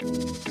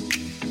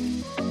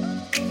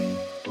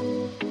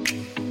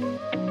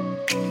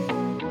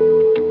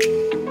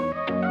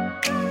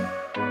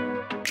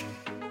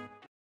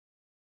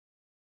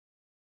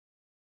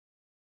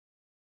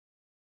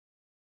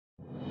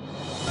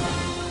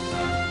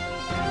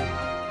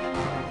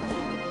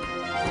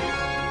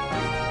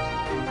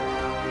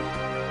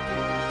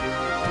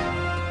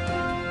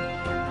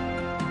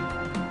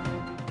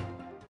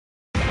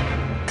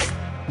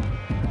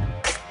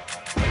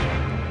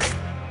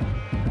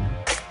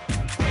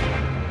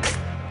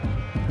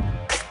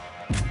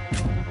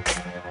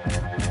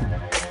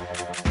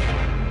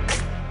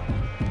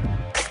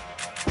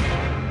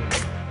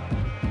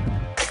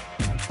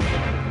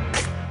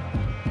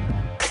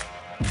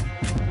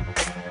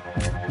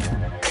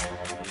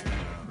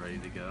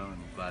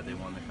and glad they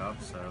won the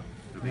cup. So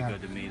it'll be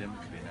good to meet him.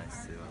 It'd be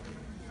nice to talk to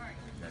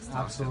him.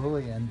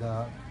 Absolutely. And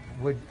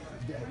were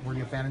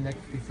you a fan of Nick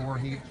before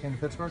he came to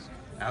Pittsburgh?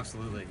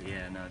 Absolutely,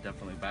 yeah, no,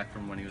 definitely. Back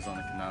from when he was on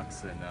the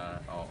Canucks and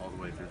all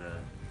the way through the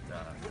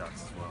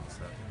Ducks as well.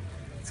 So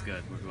it's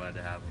good. We're glad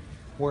to have him.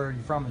 Where are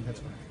you from in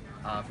Pittsburgh?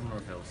 From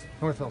North Hills.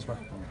 North Hills, where?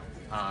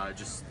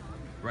 Just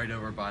right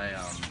over by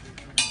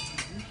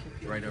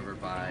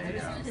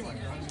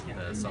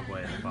the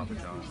Subway and the Papa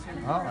John's.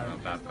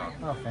 Babcock.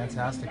 Oh,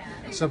 fantastic.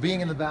 So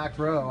being in the back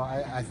row,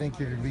 I think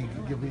you'll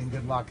be in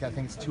good luck. I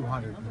think it's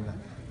 200.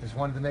 And just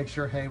wanted to make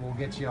sure, hey, we'll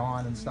get you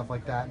on and stuff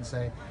like that, and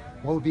say,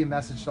 what would be a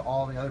message to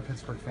all the other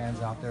Pittsburgh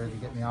fans out there to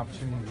get the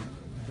opportunity?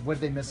 What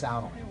did they miss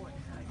out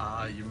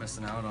on? You're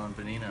missing out on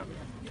Bonino.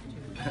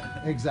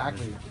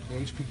 Exactly, the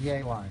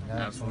HPPA line.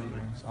 Absolutely.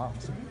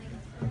 Awesome.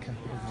 Okay.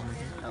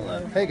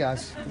 Hello. Hey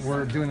guys,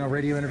 we're doing a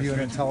radio interview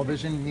and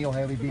television. Neil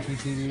Haley,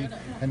 BPTV,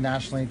 and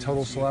nationally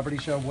Total Celebrity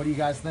Show. What do you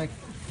guys think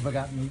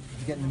about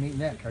getting to meet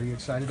Nick? Are you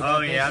excited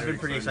about this? Oh yeah, I've been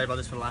pretty excited about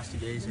this for the last 2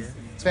 days. Yeah.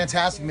 It's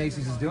fantastic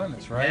Macy's is doing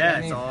this, right? Yeah,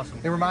 it's awesome.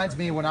 It reminds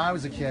me when I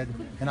was a kid,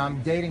 and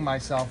I'm dating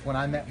myself, when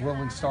I met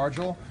Willie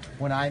Stargell,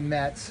 when I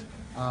met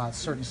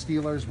certain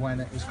Steelers when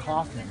it was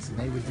Kaufman's, and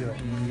they would do it,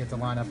 and you get to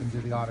line up and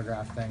do the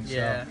autograph thing.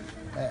 Yeah.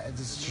 So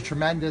it's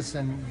tremendous.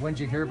 And when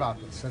did you hear about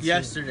this?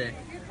 Yesterday.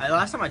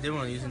 Last time I did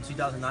one of these in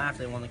 2009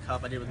 after they won the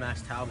cup. I did it with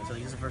Max Talbot. So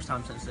this is the first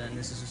time since then.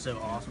 This is just so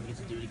awesome. We get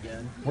to do it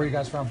again. Where are you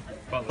guys from?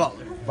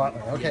 Butler.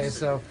 Butler. Okay, Yes.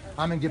 so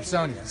I'm in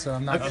Gibsonia, so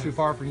I'm not too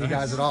far from you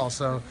guys at all.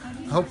 So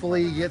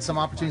hopefully you get some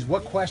opportunities.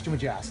 What question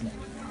would you ask Nick?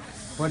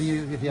 What do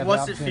you, if you have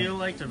What's the it feel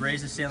like to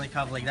raise the Stanley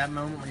Cup? Like that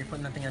moment when you're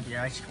putting that thing up the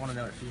air, I just want to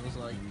know what it feels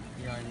like.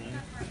 You know what I mean?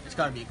 It's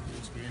got to be a cool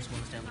experience to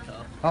win the Stanley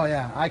Cup. Oh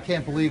yeah, I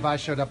can't believe I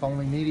showed up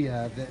only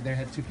media. They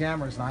had 2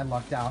 cameras, and I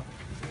lucked out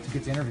to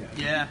get to interview him.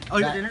 Yeah. Oh,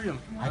 you got to interview him.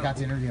 I got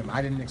to interview him.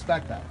 I didn't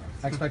expect that.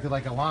 I expected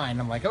like a line.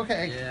 I'm like,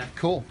 okay, Yeah.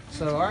 cool.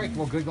 So all right,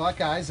 well, good luck,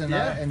 guys, and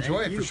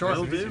enjoy it for sure.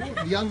 Will do.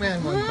 The young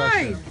man, one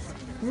Hi, question.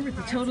 we're with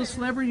the Total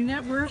Celebrity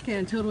Network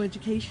and Total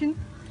Education.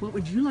 What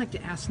would you like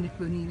to ask Nick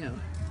Bonino?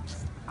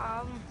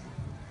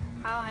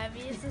 How heavy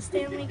is the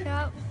Stanley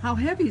Cup? How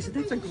heavy is it?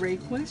 That's a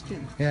great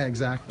question. Yeah,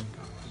 exactly.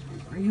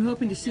 Are you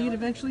hoping to see it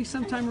eventually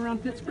sometime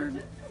around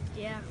Pittsburgh?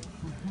 Yeah.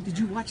 Did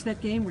you watch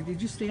that game or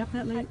did you stay up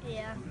that late?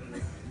 Yeah.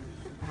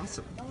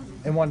 Awesome.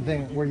 And one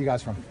thing, where are you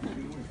guys from?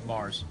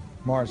 Mars.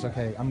 Mars,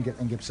 okay, I'm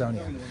in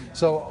Gibsonia.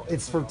 So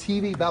it's for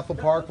TV, Bethel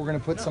Park. We're going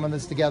to put some of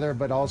this together,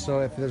 but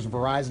also if there's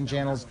Verizon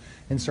channels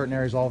in certain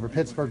areas all over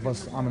Pittsburgh,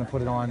 I'm going to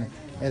put it on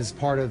as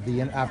part of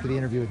after the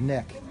interview with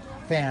Nick.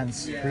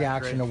 Fans'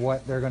 reaction to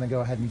what they're going to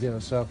go ahead and do.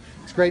 So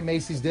it's great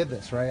Macy's did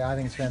this, right? I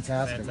think it's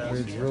fantastic.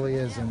 It really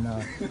is, and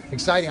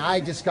exciting. I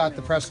just got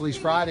the press release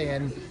Friday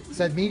and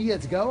said media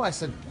to go. I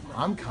said,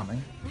 I'm coming.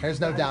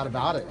 There's no doubt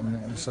about it,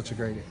 and it was such a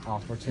great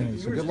opportunity.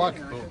 So good luck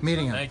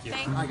meeting him. Thank you.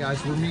 Hi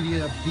guys, we're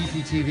media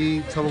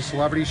BPTV Total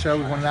Celebrity Show.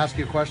 We wanted to ask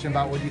you a question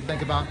about what you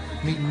think about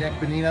meeting Nick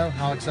Bonino.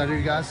 How excited are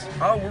you guys?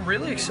 Oh, we're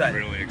really excited.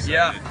 Really excited.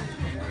 Yeah,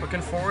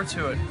 looking forward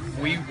to it.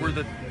 We were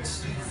the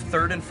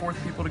 3rd and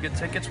 4th people to get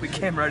tickets. We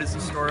came right as the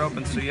store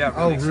opened, so yeah.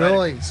 Really excited.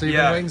 Really? So you've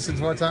been Yeah. waiting since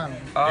what time?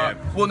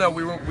 Well, no,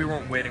 we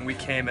weren't waiting. We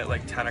came at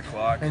like 10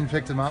 o'clock. And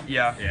picked him up?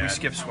 Yeah, Yeah. we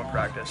skipped swim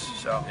practice,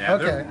 so Yeah,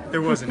 Okay.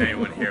 there wasn't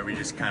anyone here. We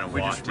just kind of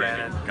we walked just in ran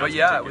and it. got But some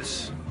yeah, it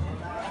tickets. was.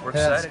 We're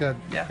Yeah, that's excited.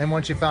 good. Yeah. And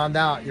once you found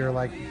out, you're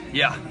like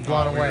Yeah.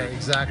 blown Oh, we away. were-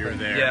 Exactly. We were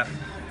there. Yeah.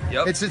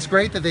 Yep. It's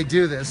great that they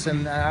do this,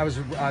 and I was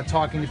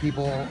talking to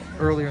people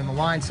earlier in the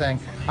line saying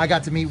I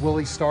got to meet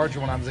Willie Stargell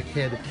when I was a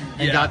kid,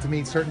 and Yeah. got to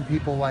meet certain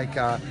people like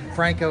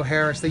Franco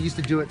Harris. They used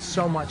to do it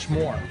so much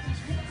more.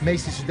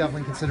 Macy's should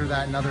definitely consider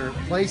that in other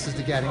places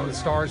to getting the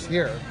stars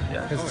here,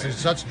 Yeah. because it's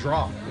such a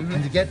draw.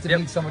 And to get to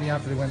meet somebody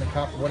after they win the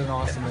cup, what an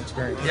awesome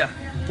experience. Yeah.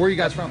 Where are you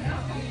guys from?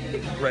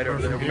 Right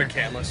over there,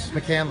 McCandless.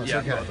 McCandless. Yeah,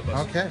 Okay. both of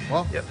us. Okay.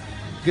 Well, Yep.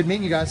 good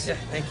meeting you guys. Yeah.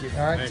 Thank you.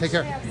 All right. Take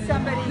care.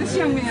 This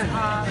young man.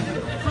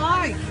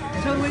 Hi,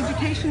 Total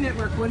Education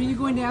Network. What are you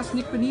going to ask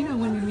Nick Bonino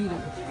when you meet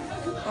him?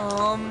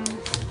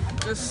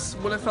 Just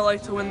what it felt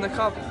like to win the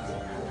cup. I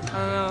don't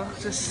know,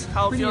 just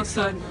how it Pretty feels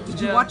to. excited. Did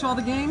you yeah. watch all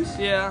the games?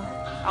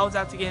 Yeah, I was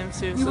at the game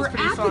too. You so were it's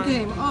pretty at fun. the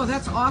game. Oh,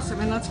 that's awesome.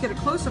 And let's get a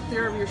close-up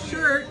there of your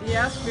shirt.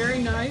 Yes, very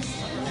nice.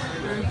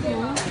 Very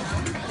cool.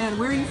 And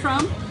where are you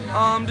from?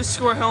 Just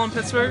Score Hill in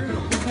Pittsburgh.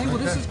 Okay, well,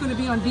 this is going to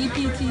be on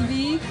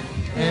BPTV.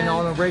 And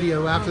on the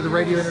radio, after the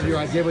radio interview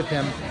I did with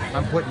him,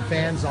 I'm putting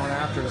fans on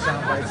after the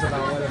sound bites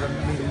about whatever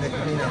meeting Nick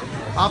Bonino.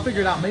 I'll figure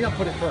it out. Maybe I'll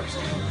put it first.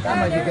 That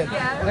might be good.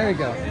 There you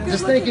go.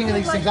 Just thinking of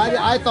these things.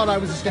 I thought I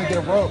was just going to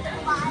get a rope.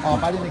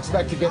 I didn't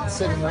expect to get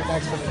sitting right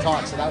next to the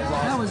talk, so that was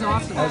awesome. That was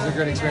awesome. That was a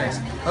good experience.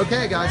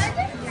 Okay, guys.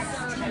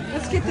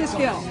 Let's get this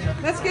gal.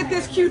 Let's get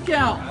this cute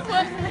gal.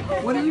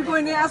 What are you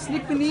going to ask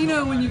Nick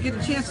Bonino when you get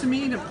a chance to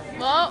meet him?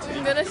 Well,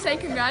 I'm going to say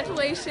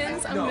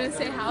congratulations. I'm going to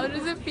say how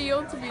does it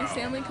feel to be a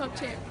Stanley Cup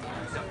champion?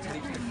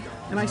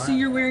 And I see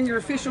you're wearing your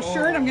official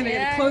shirt. I'm going to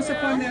get a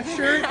close-up on that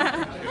shirt.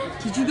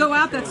 Did you go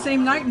out that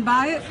same night and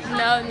buy it?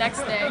 No,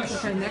 next day.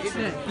 Okay, next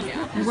day.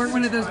 You weren't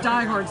one of those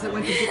diehards that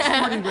went to Dick's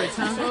Sporting Goods,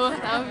 huh? Well,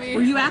 that would be...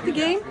 Were you at the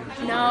game?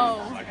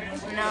 No.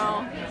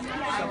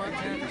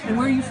 And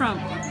where are you from?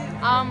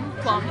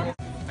 Plum.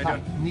 Hi,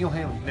 Neil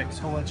Haley,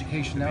 Total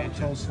Education Network,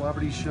 Total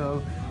Celebrity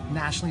Show,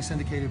 nationally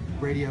syndicated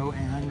radio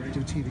and do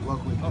TV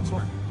locally in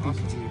Pittsburgh.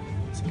 DPT,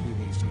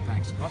 TV, so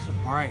thanks. Awesome.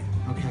 All right,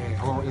 okay.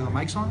 Are the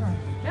mics on? Or?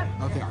 Yep.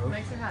 Okay.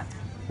 Mics are hot.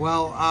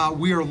 Well,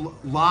 we are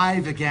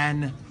live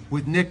again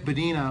with Nick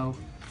Bodino,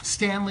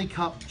 Stanley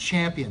Cup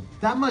champion.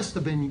 That must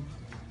have been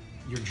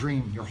your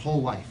dream your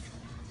whole life,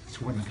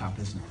 to win the cup,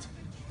 isn't it?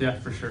 Yeah,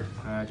 for sure.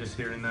 Just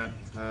hearing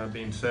that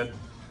being said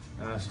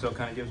still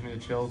kind of gives me the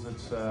chills.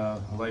 It's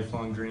a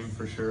lifelong dream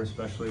for sure,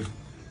 especially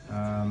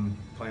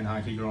playing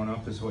hockey growing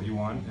up is what you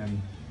want, and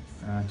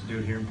to do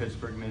it here in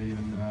Pittsburgh made it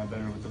even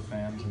better with the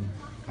fans, and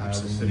the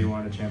city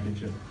wanted a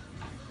championship.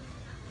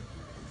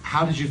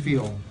 How did you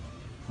feel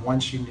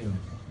once you knew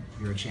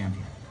you're a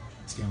champion,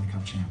 Stanley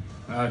Cup champion?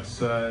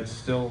 It's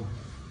still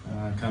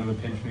kind of a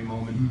pinch me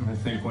moment. I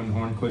think when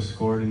Hornquist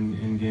scored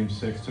in Game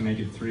 6 to make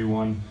it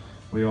 3-1,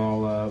 we all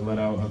let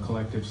out a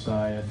collective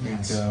sigh. I think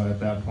at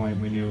that point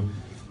we knew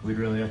we'd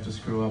really have to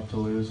screw up to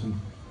lose, and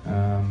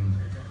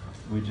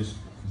we just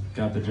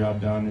got the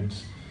job done.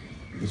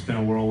 It's been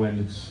a whirlwind.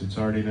 It's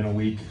already been a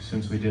week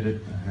since we did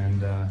it,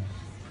 and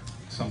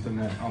something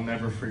that I'll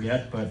never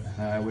forget, but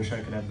I wish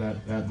I could have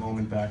that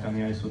moment back on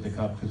the ice with the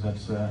cup, because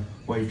that's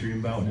what you dream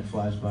about and it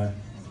flies by.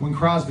 When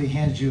Crosby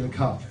handed you the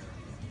cup,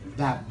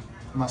 that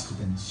must have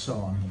been so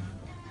unbelievable.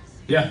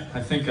 Yeah,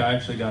 I think I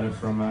actually got it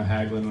from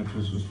Hagelin, which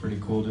was pretty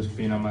cool, just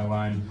being on my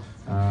line.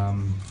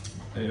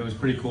 It was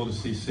pretty cool to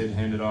see Sid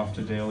hand it off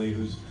to Daly,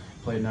 who's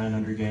played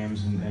 900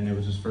 games, and it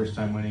was his first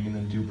time winning, and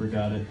then Duper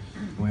got it.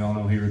 And we all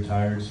know he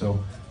retired,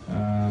 so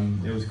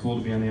it was cool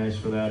to be on the ice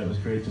for that. It was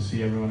great to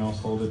see everyone else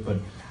hold it, but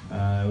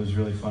it was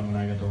really fun when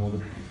I got to hold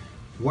it.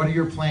 What are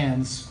your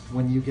plans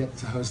when you get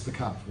to host the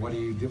cup? What are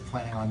you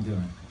planning on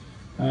doing?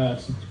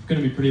 It's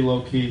going to be pretty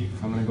low-key.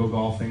 I'm going to go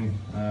golfing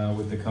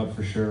with the cup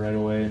for sure right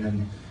away, and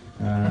then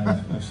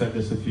I've said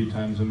this a few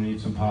times, I'm going to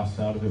eat some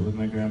pasta out of it with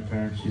my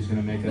grandparents. She's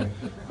going to make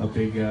a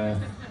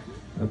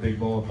big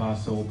bowl of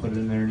pasta. We'll put it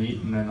in there and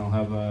eat, and then I'll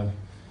have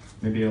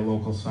maybe a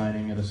local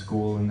signing at a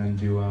school, and then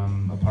do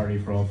a party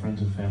for all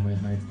friends and family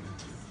at night.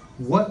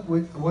 What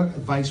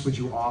advice would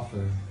you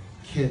offer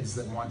kids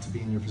that want to be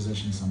in your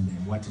position someday?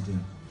 What to do?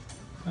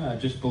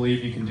 Just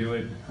believe you can do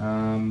it.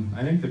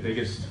 I think the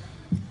biggest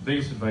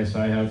advice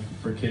I have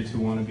for kids who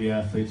want to be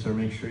athletes are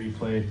make sure you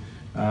play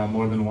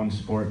more than one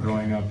sport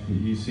growing up.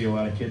 You see a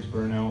lot of kids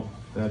burn out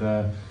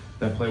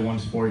that play one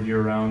sport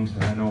year round.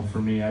 I know for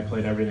me, I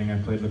played everything. I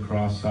played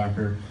lacrosse,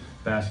 soccer,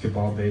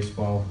 basketball,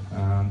 baseball,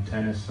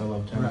 tennis. I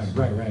love tennis.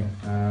 Right.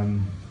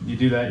 You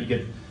do that, you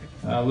get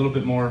a little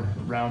bit more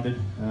rounded.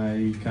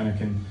 You kind of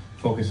can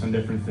focus on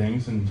different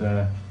things, and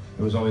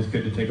it was always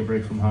good to take a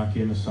break from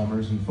hockey in the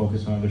summers and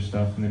focus on other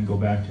stuff, and then go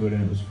back to it,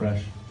 and it was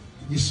fresh.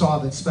 You saw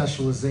that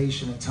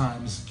specialization at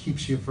times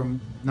keeps you from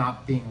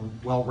not being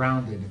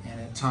well-rounded, and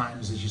at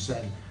times, as you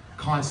said,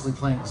 constantly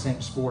playing the same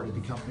sport, it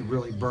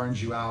really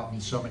burns you out in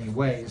so many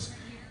ways.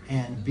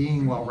 And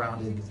being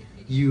well-rounded,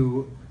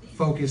 you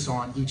focus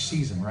on each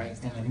season, right?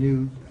 And a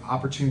new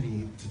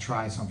opportunity to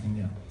try something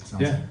new.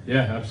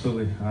 Yeah,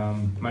 absolutely.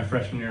 My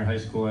freshman year of high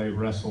school, I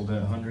wrestled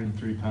at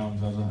 103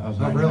 pounds. I was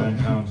 99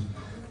 really?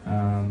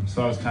 pounds.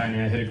 So I was tiny.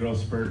 I hit a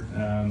growth spurt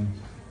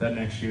that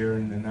next year,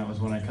 and that was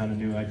when I kind of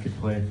knew I could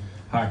play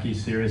hockey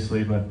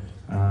seriously. But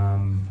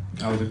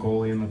I was a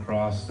goalie in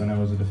lacrosse, then I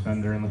was a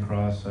defender in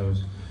lacrosse. I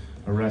was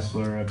a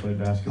wrestler. I played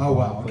basketball. Oh,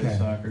 wow. I played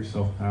soccer.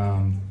 So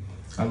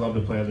I love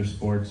to play other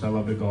sports. I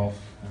love to golf,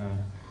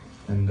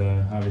 and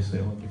obviously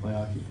I love to play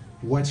hockey.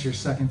 What's your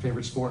second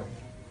favorite sport?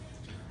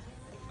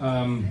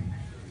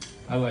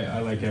 I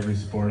like every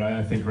sport.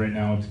 I think right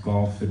now it's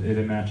golf.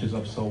 It matches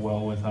up so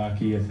well with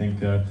hockey. I think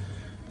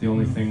the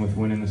only thing with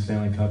winning the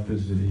Stanley Cup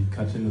is that he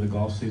cuts into the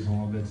golf season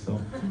a little bit.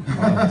 So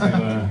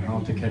I'll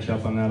have to catch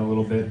up on that a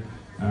little bit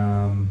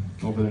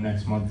over the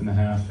next month and a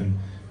half, and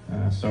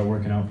start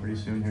working out pretty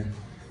soon here.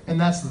 And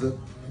that's the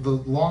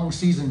long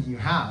season you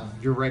have.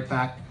 You're right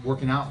back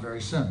working out very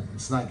soon.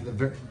 It's like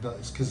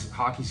because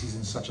hockey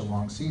season is such a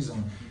long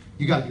season.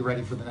 You got to be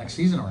ready for the next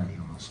season already,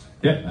 almost.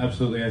 Yeah,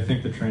 absolutely. I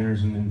think the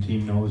trainers and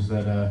team knows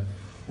that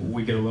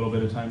we get a little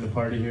bit of time to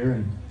party here,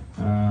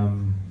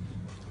 and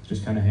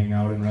just kind of hang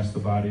out and rest the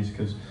bodies,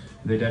 because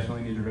they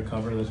definitely need to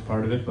recover. That's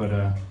part of it,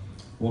 but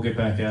we'll get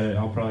back at it.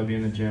 I'll probably be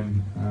in the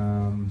gym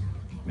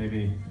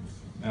maybe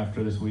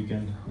after this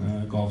weekend,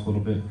 golf a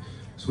little bit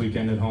this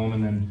weekend at home,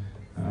 and then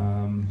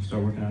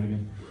start working out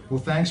again. Well,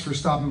 thanks for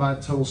stopping by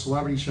the Total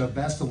Celebrity Show.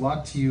 Best of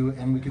luck to you,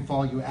 and we can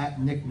follow you at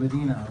Nick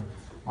Bodino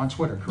on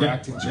Twitter,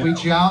 correct? Yeah. And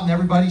tweet you out, and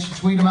everybody should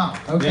tweet him out.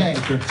 Okay,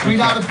 yeah, sure. Tweet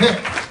out a pic.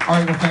 All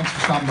right, well, thanks for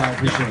stopping by. I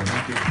appreciate it.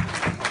 Thank you.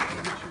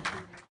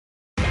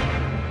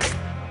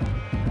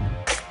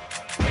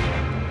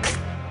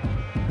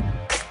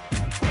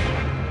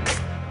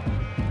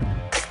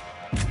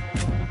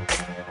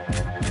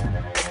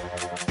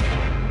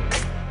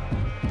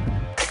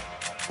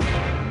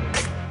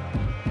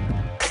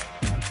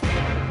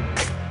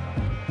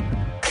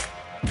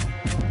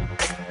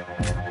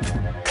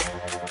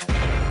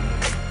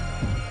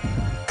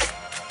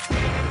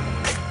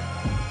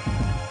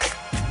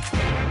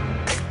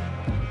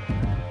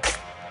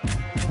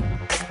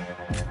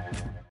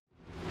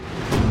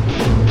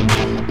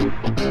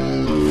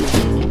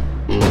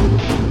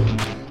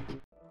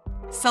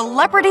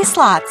 Celebrity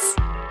Slots.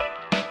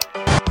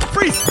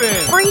 Free spin.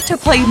 Free to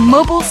play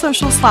mobile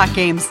social slot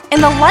games in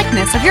the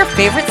likeness of your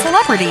favorite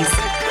celebrities.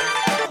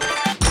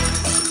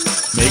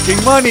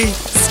 Making money.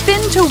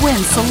 Spin to win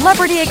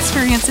celebrity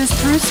experiences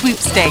through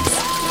sweepstakes.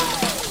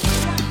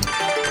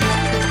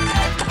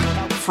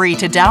 Free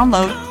to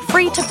download,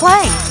 free to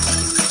play.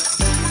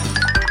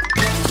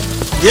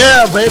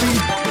 Yeah, baby.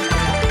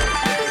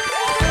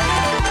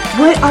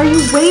 What are you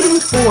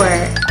waiting for?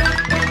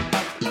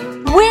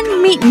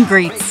 Win meet and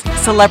greets,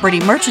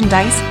 celebrity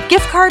merchandise,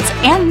 gift cards,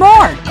 and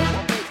more.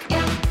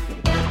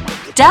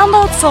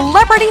 Download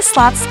Celebrity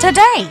Slots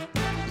today.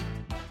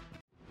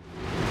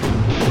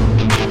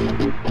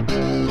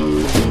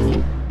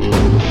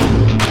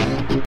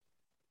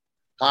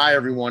 Hi,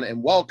 everyone,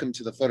 and welcome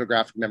to the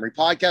Photographic Memory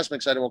Podcast. I'm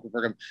excited to welcome the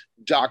program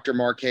Dr.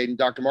 Mark Haden.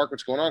 Dr. Mark,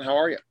 what's going on? How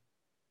are you?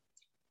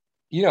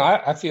 You know,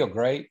 I feel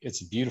great.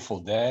 It's a beautiful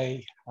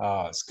day.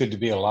 It's good to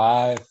be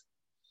alive.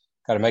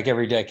 Got to make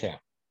every day count.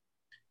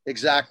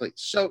 Exactly.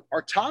 So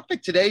our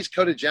topic today is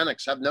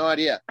codogenics. I have no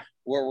idea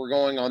where we're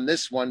going on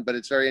this one, but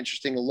it's very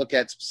interesting to look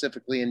at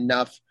specifically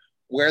enough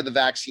where the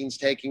vaccine's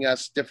taking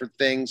us, different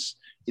things.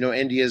 You know,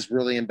 India is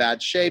really in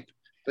bad shape,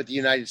 but the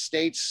United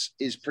States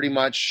is pretty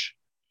much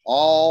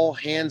all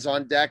hands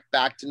on deck,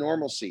 back to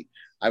normalcy.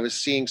 I was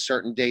seeing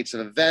certain dates of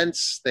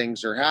events,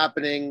 things are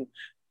happening.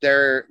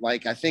 They're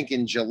like, I think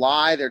in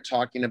July, they're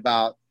talking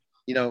about,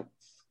 you know,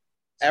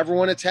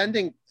 everyone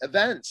attending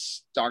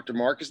events. Dr.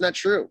 Mark, isn't that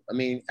true? I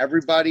mean,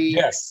 everybody.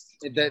 Yes.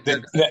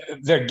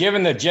 They're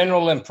giving the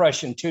general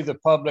impression to the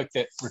public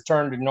that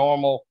return to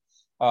normal,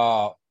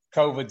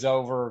 COVID's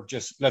over.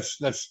 Just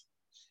let's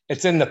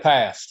it's in the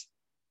past.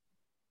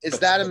 Is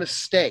that a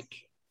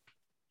mistake?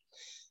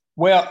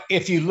 Well,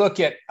 if you look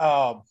at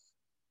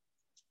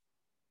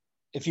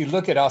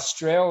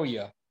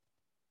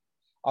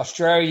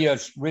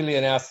Australia's really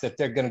announced that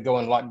they're going to go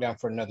in lockdown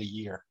for another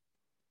year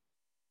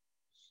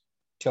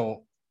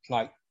till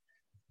like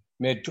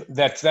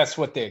that's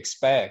what they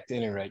expect, at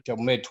any rate, till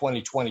mid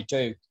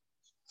 2022.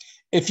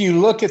 If you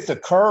look at the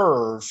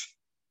curve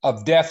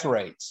of death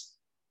rates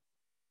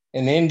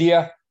in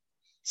India,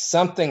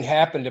 something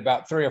happened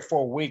about 3 or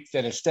 4 weeks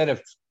that instead of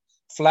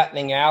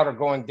flattening out or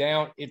going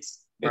down,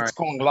 it's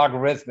going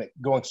logarithmic,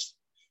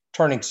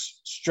 turning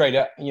straight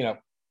up, you know,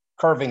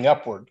 curving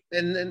upward.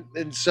 And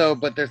so,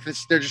 but they're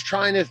just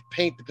trying to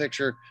paint the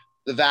picture.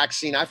 The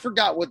vaccine, I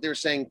forgot what they're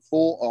saying.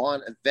 Full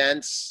on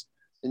events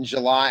in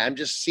July. I'm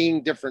just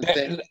seeing different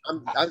things.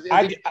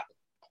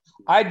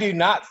 I do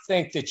not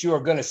think that you are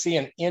going to see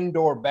an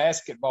indoor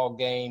basketball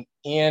game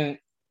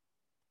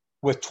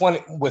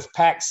with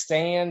packed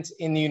stands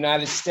in the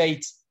United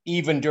States,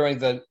 even during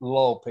the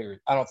lull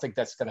period. I don't think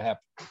that's going to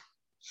happen.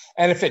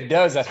 And if it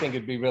does, I think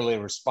it'd be really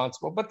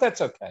irresponsible, but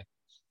that's okay.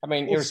 I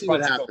mean, we'll see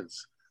what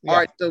happens. Yeah. All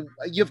right. So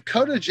you have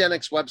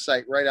Codogenics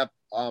website right up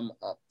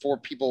for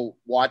people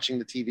watching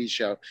the TV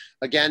show.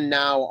 Again,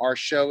 now our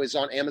show is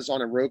on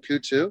Amazon and Roku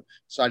too.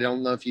 So I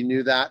don't know if you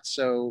knew that.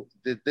 So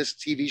this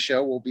TV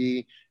show will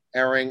be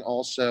airing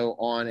also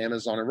on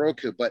Amazon and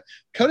Roku. But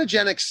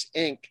Codogenics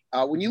Inc.,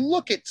 when you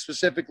look at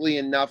specifically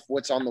enough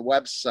what's on the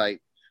website,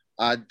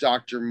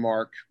 Dr.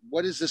 Mark,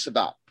 what is this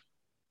about?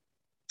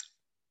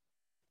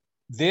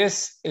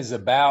 This is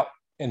about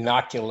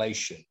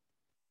inoculation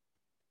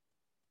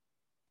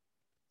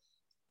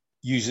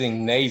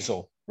using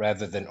nasal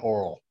rather than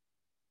oral.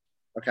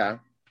 Okay.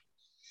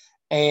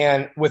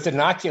 And with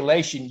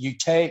inoculation, you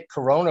take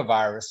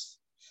coronavirus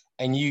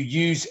and you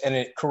use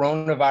a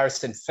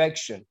coronavirus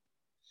infection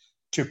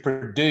to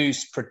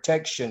produce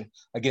protection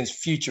against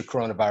future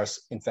coronavirus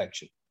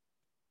infection.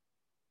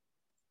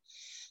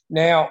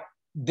 Now,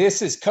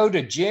 this is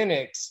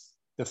Codogenics.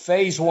 The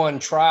phase 1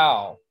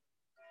 trial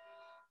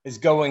is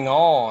going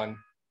on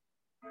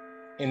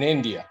in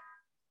India.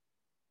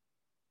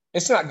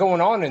 It's not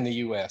going on in the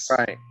US.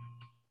 Right.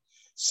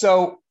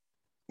 So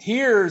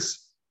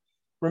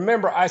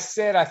remember I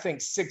said, I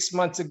think 6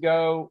 months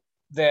ago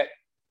that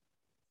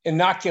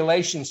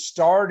inoculation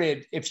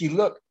started. If you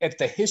look at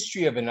the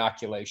history of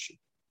inoculation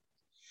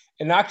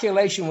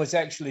was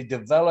actually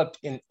developed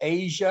in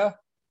Asia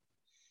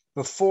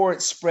before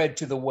it spread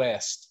to the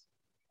West.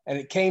 And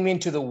it came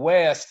into the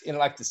West in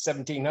like the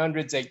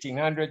 1700s,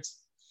 1800s,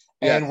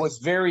 and was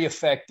very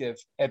effective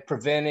at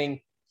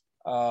preventing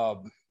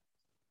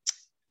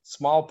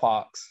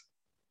smallpox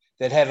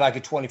that had like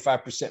a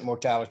 25%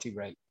 mortality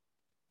rate.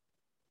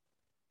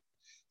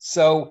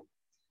 So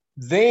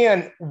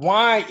then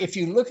if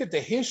you look at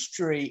the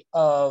history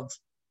of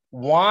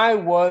why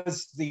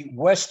was the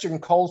Western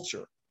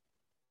culture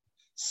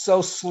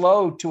so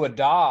slow to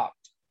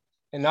adopt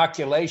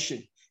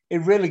inoculation,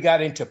 it really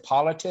got into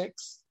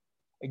politics,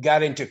 it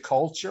got into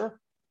culture,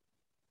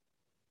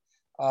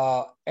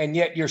 and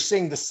yet you're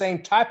seeing the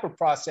same type of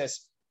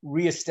process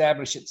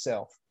reestablish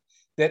itself,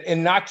 that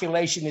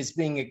inoculation is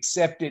being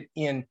accepted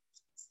in,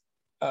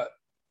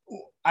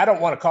 I don't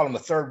want to call them a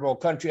third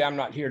world country. I'm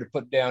not here to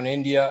put down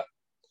India,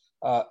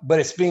 but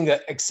it's being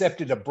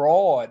accepted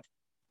abroad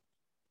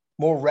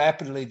more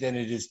rapidly than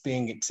it is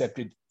being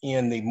accepted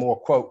in the more,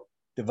 quote,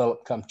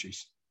 developed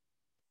countries.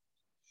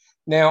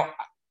 Now,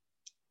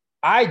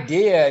 I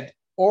did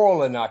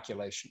oral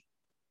inoculation,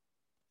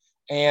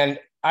 and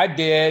I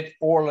did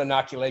oral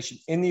inoculation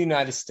in the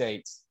United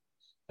States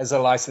as a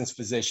licensed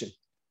physician.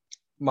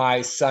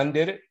 My son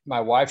did it.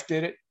 My wife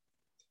did it.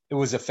 It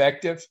was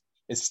effective.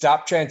 It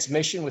stopped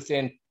transmission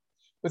within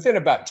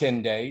about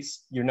 10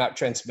 days. You're not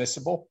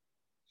transmissible.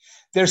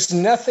 There's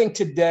nothing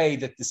today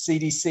that the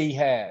CDC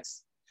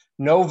has,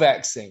 no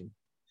vaccine,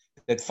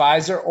 that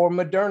Pfizer or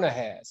Moderna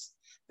has,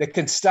 that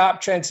can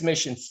stop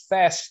transmission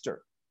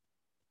faster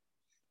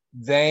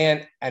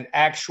than an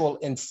actual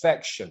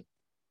infection.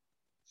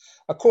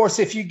 Of course,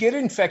 if you get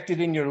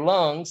infected in your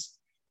lungs,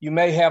 you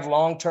may have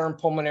long-term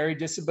pulmonary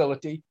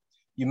disability.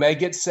 You may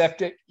get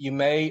septic. You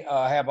may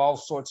have all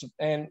sorts of,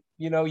 and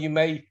you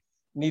may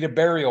need a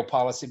burial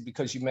policy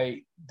because you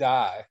may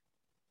die.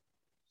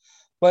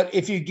 But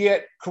if you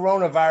get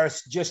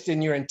coronavirus just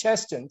in your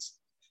intestines,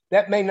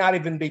 that may not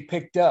even be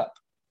picked up.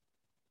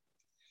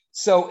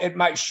 So it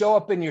might show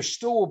up in your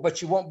stool,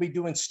 but you won't be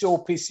doing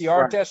stool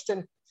PCR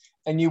testing,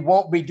 and you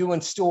won't be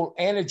doing stool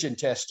antigen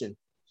testing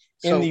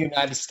in the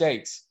United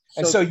States.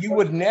 And so you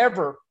would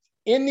never,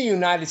 in the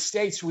United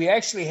States, we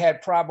actually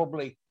had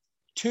probably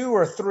 2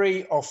 or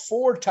 3 or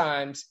 4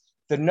 times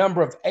the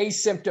number of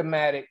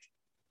asymptomatic,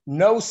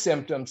 no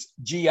symptoms,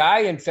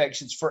 GI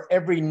infections for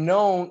every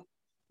known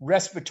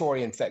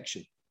respiratory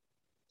infection.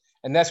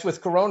 And that's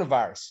with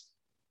coronavirus.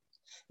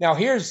 Now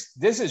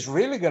this is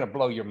really going to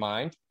blow your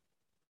mind.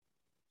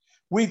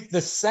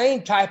 The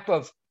same type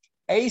of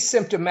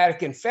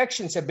asymptomatic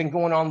infections have been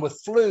going on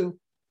with flu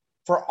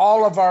for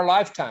all of our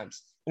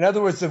lifetimes. In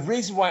other words, the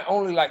reason why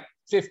only like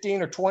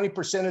 15 or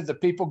 20% of the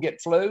people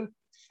get flu,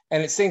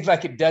 and it seems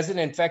like it doesn't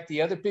infect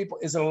the other people,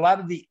 is a lot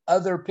of the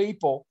other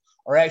people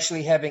are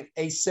actually having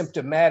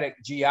asymptomatic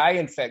GI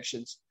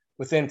infections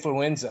with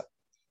influenza.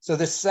 So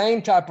the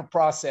same type of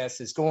process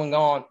is going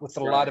on with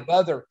a lot of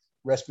other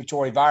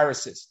respiratory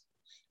viruses.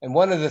 And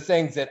one of the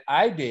things that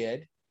I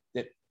did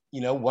that,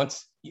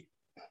 once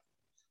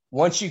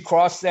you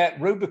cross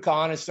that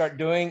Rubicon and start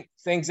doing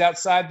things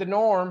outside the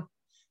norm,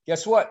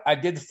 guess what? I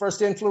did the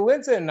first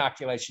influenza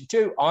inoculation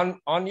too on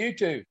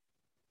YouTube.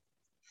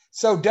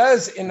 So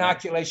does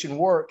inoculation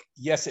work?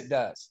 Yes, it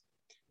does.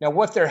 Now,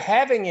 what they're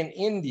having in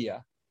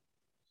India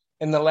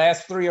in the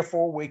last 3 or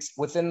 4 weeks,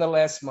 within the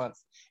last month,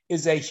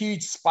 is a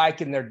huge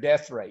spike in their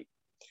death rate.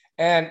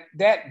 And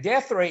that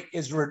death rate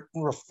is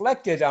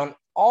reflected on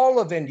all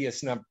of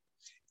India's number,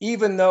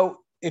 even though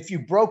if you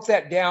broke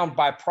that down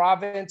by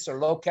province or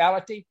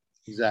locality,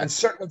 in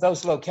certain of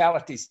those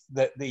localities,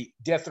 the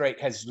death rate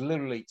has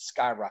literally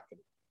skyrocketed.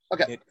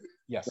 Okay.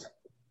 Yes.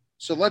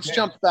 So let's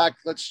jump back.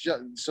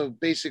 So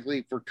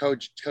basically for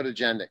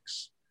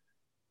Codagenix,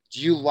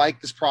 do you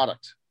like this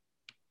product?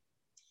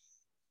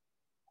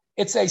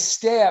 It's a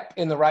step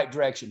in the right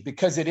direction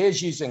because it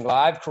is using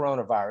live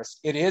coronavirus.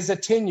 It is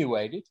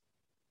attenuated.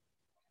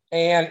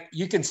 And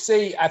you can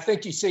see,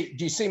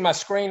 do you see my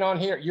screen on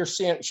here? You're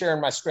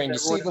sharing my screen. You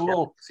see the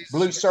little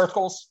blue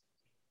circles?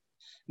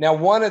 Now,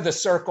 one of the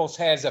circles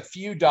has a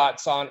few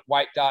dots on,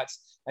 white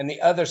dots, and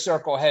the other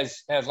circle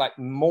has like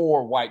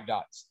more white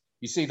dots.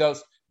 You see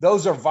those?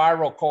 Those are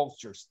viral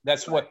cultures.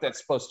 That's what that's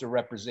supposed to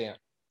represent.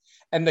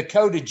 And the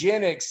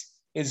Codagenix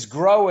is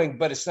growing,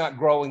 but it's not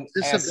growing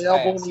as fast. Is this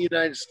available in the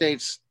United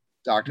States,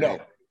 Dr. No,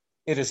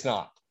 it is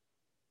not.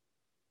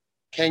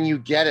 Can you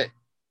get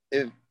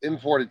it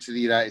imported to the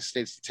United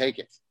States to take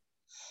it?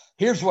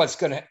 Here's what's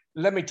going to,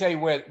 let me tell you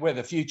where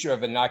the future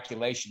of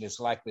inoculation is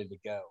likely to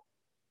go.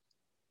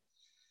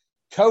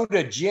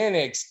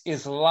 Codagenix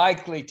is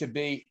likely to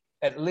be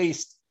at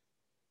least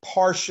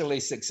partially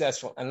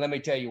successful. And let me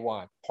tell you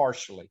why,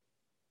 partially.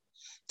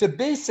 To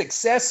be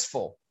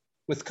successful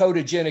with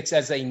Codagenix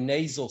as a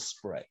nasal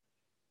spray,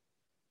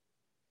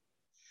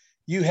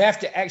 you have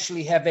to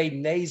actually have a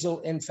nasal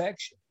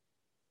infection.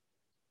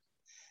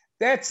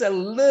 That's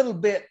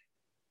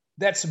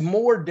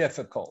more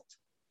difficult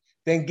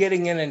than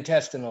getting an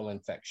intestinal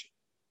infection.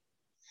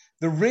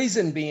 The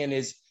reason being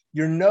is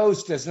your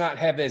nose does not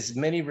have as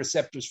many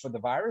receptors for the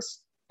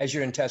virus as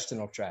your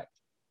intestinal tract.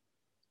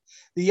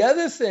 The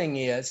other thing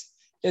is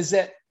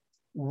that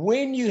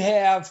when you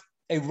have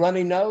a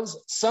runny nose,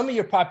 some of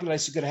your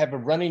population is going to have a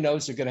runny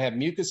nose. They're going to have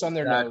mucus on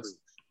their nose.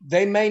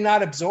 They may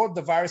not absorb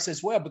the virus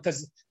as well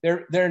because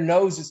their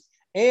noses,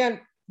 and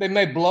they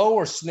may blow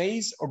or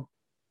sneeze.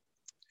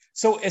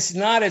 So it's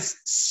not as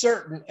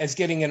certain as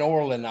getting an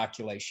oral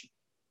inoculation.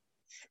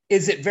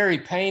 Is it very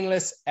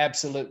painless?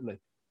 Absolutely.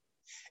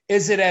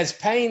 Is it as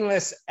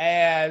painless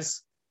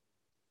as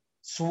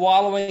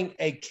swallowing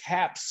a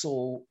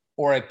capsule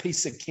or a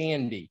piece of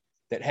candy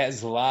that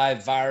has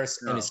live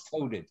virus and is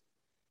coated?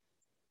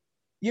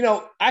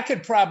 I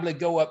could probably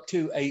go up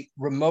to a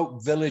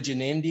remote village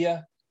in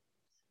India,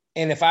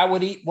 and if I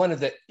would eat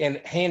and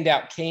hand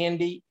out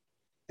candy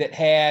that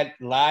had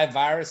live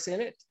virus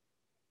in it,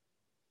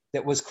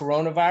 that was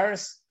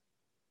coronavirus,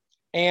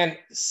 and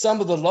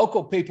some of the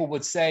local people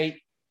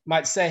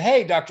might say,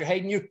 hey, Dr.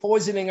 Hayden, you're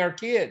poisoning our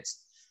kids.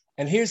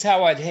 And here's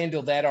how I'd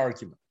handle that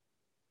argument.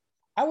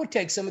 I would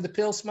take some of the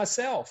pills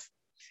myself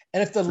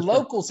And if the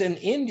locals in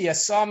India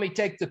saw me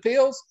take the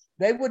pills,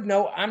 they would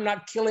know I'm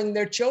not killing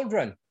their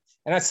children.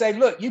 And I say,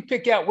 look, you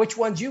pick out which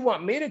ones you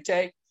want me to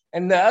take,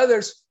 and the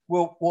others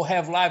will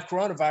have live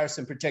coronavirus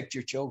and protect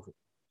your children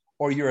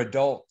or your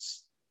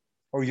adults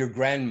or your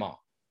grandma.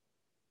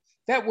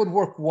 That would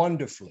work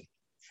wonderfully.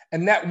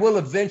 And that will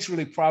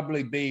eventually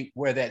probably be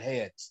where that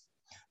heads.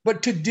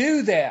 But to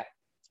do that,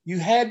 you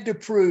had to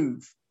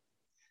prove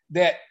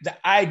that the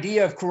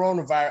idea of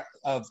coronavirus,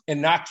 of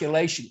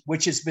inoculation,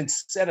 which has been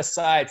set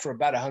aside for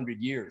about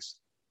 100 years.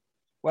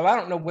 Well, I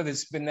don't know whether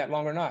it's been that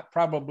long or not.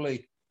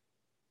 Probably,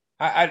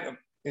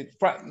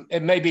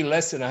 it may be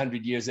less than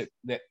 100 years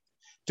that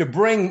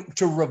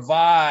to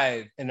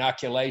revive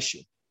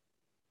inoculation,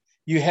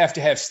 you have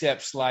to have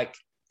steps like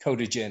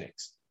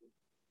codogenics.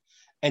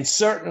 And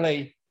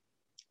certainly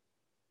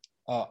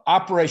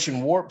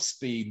Operation Warp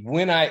Speed,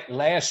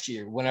 last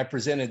year, when I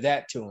presented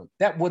that to them,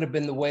 that would have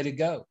been the way to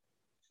go.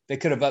 They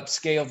could have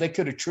upscaled. They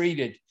could have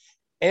treated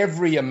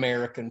every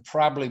American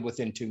probably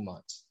within 2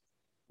 months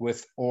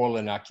with oral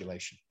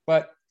inoculation.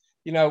 But,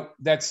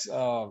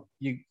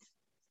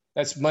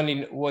 that's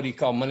money. What do you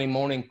call Monday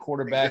morning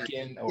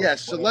quarterbacking?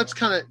 So let's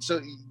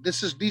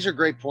these are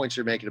great points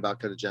you're making about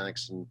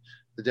codogenics and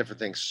the different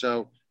things.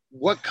 So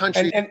what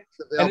country? And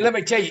let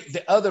me tell you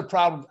the other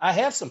problem. I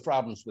have some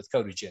problems with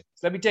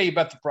codogenics. Let me tell you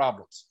about the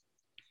problems.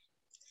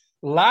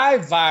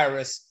 Live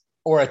virus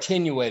or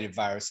attenuated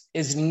virus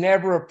is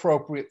never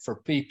appropriate for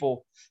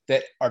people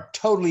that are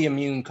totally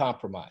immune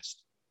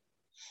compromised.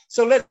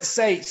 So let's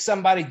say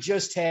somebody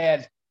just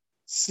had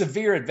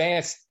severe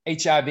advanced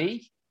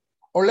HIV,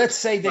 or let's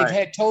say they've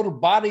had total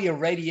body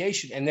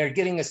irradiation and they're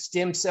getting a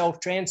stem cell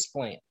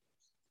transplant.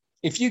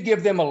 If you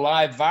give them a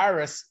live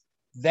virus,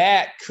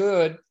 that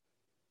could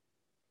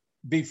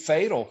be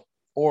fatal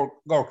or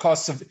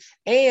cause severe.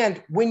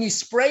 And when you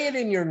spray it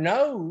in your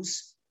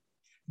nose,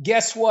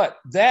 guess what?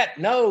 That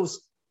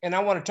nose, and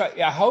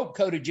I hope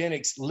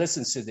Codogenics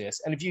listens to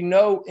this. And if you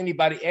know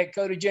anybody at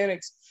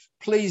Codogenics,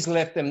 please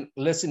let them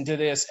listen to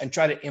this and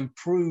try to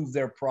improve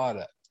their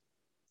product,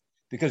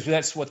 because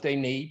that's what they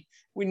need.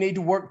 We need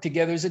to work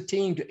together as a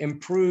team to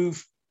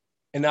improve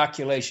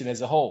inoculation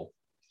as a whole.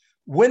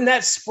 When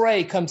that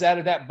spray comes out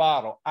of that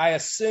bottle, I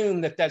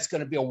assume that that's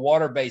going to be a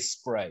water-based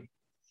spray.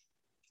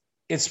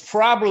 It's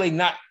probably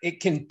not, it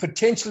can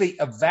potentially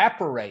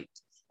evaporate.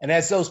 And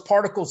as those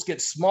particles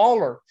get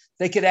smaller,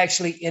 they could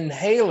actually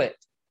inhale it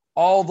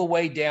all the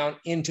way down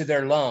into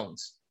their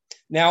lungs.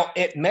 Now,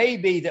 it may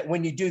be that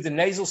when you do the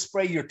nasal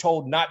spray, you're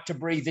told not to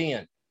breathe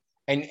in,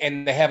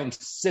 and they have them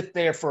sit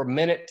there for a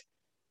minute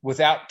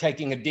without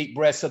taking a deep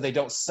breath so they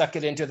don't suck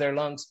it into their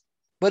lungs.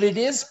 But it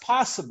is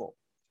possible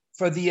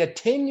for the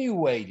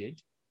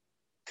attenuated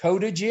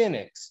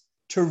codogenics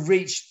to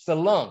reach the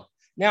lung.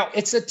 Now,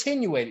 it's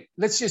attenuated.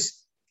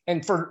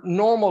 And for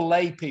normal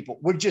lay people,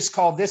 we'd just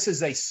call this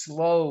as a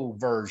slow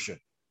version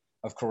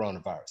of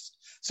coronavirus.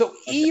 So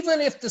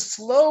even if the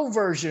slow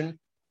version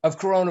of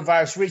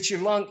coronavirus reach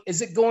your lung,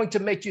 is it going to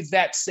make you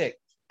that sick?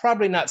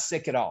 Probably not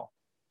sick at all,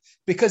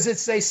 because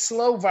it's a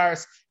slow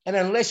virus. And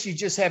unless you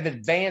just have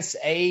advanced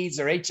AIDS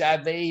or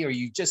HIV, or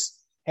you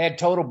just had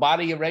total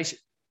body irradiation,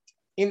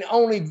 in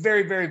only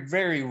very, very,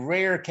 very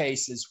rare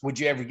cases would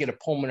you ever get a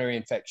pulmonary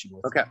infection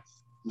with it.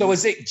 So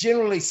is it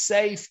generally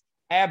safe?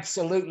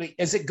 Absolutely.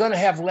 Is it going to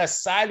have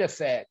less side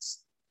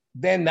effects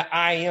than the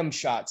IM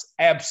shots?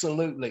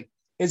 Absolutely.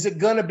 Is it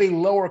going to be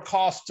lower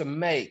cost to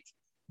make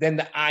than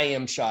the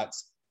IM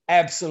shots?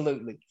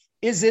 Absolutely.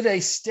 Is it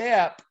a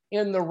step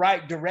in the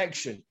right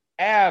direction?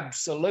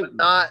 Absolutely. But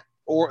not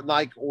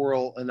like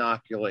oral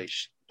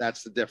inoculation.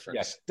 That's the difference.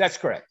 Yes, that's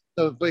correct.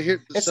 So, but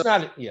here it's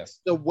not. Yes.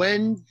 So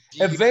when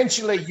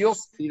eventually you'll.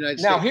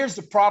 Now here's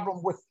the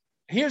problem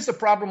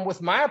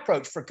with my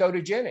approach for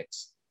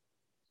codogenics.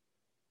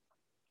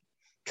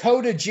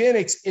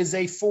 Codogenics is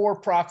a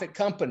for-profit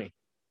company,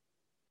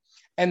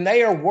 and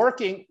they are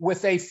working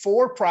with a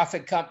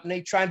for-profit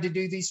company trying to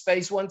do these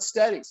phase 1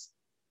 studies.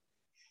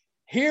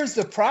 Here's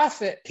the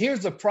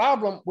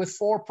problem with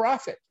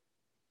for-profit.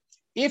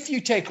 If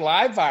you take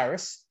live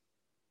virus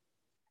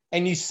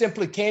and you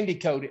simply candy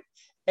coat it,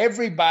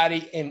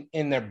 everybody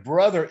and their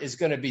brother is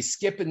going to be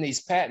skipping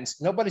these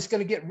patents. Nobody's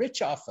going to get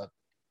rich off of it.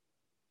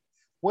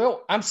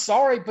 Well, I'm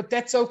sorry, but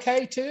that's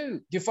okay too.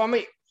 Do you follow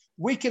me?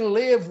 We can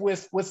live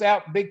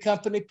without big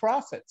company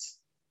profits.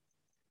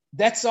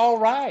 That's all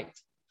right.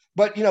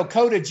 But,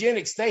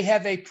 Codogenics, they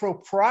have a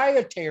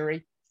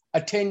proprietary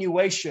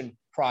attenuation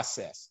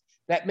process.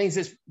 That means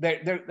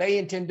they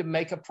intend to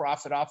make a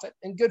profit off it,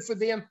 and good for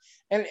them.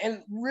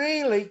 And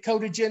really,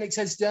 Codogenics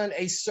has done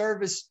a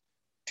service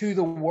to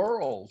the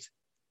world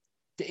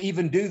to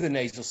even do the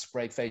nasal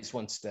spray phase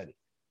 1 study.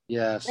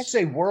 Yes. That's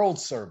a world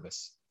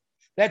service.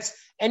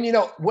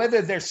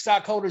 Whether their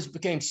stockholders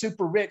became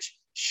super rich,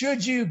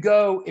 should you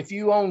go, if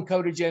you own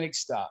Codogenics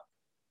stock,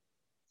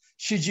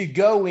 should you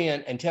go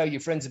in and tell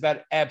your friends about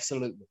it?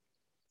 Absolutely.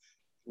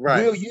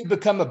 Right. Will you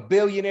become a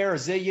billionaire or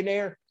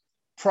zillionaire?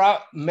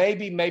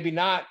 Maybe, maybe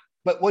not.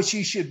 But what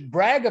you should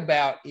brag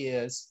about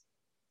is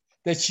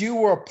that you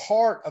were a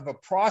part of a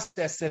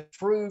process that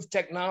proved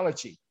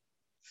technology,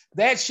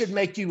 that should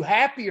make you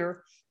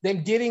happier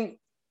than getting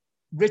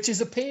rich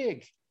as a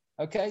pig.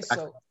 Okay,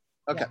 so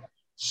okay. Yeah.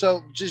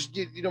 So just,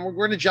 you know, we're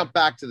going to jump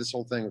back to this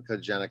whole thing with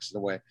Codagenics in a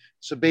way.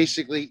 So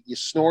basically you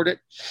snort it,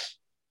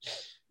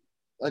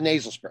 a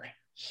nasal spray.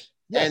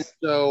 Yes. And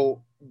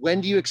so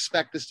when do you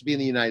expect this to be in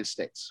the United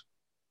States?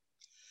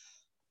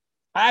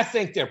 I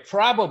think they're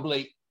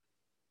probably,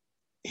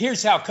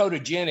 here's how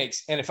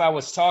Codagenics, and if I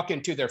was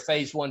talking to their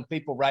phase 1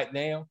 people right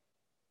now,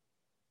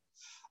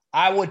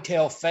 I would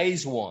tell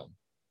phase 1,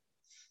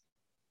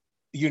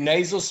 your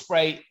nasal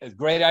spray, a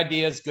great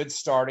idea, is good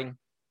starting.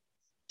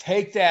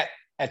 Take that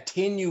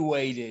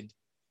attenuated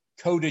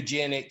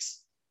Codagenics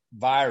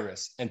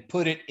virus and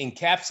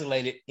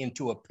encapsulate it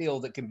into a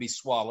pill that can be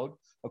swallowed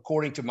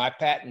according to my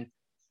patent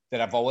that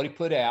I've already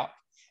put out.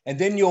 And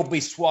then you'll be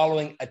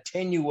swallowing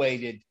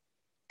attenuated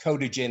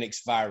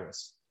Codagenics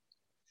virus.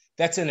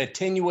 That's an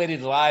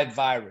attenuated live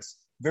virus,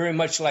 very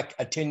much like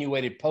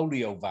attenuated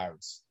polio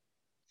virus.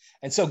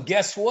 And so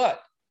guess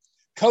what?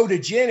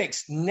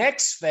 Codagenics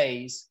next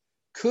phase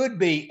could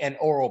be an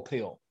oral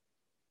pill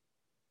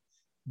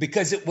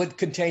because it would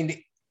contain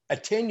the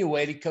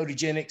attenuated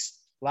Codagenics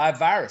live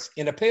virus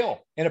in a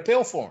pill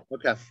form.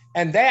 Okay.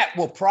 And that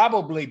will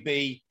probably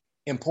be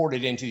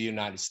imported into the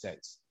United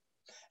States.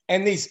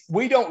 And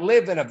we don't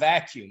live in a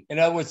vacuum. In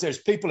other words, there's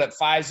people at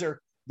Pfizer,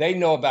 they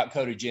know about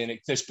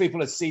Codagenics. There's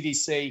people at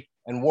CDC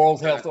and World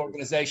Health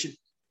Organization.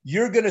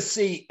 You're going to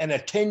see an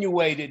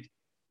attenuated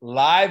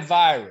live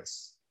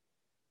virus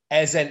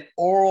as an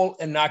oral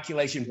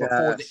inoculation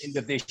before the end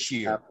of this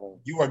year. Definitely.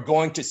 You are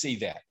going to see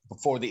that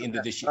before the end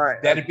of this year.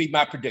 Right. That'd be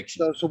my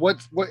prediction.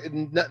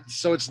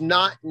 So it's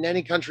not in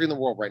any country in the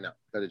world right now,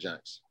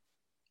 Codagenics.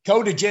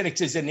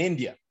 Codagenics is in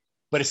India,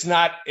 but it's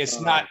not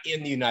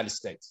in the United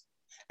States.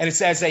 And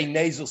it's as a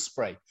nasal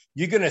spray.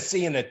 You're going to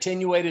see an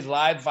attenuated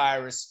live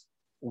virus,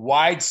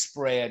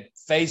 widespread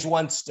phase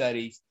 1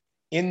 studies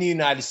in the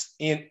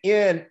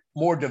in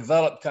more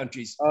developed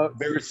countries.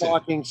 Very soon.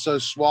 Talking, so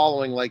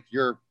swallowing like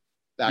your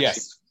vaccine.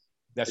 Yes,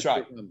 that's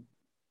right.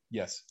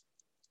 Yes.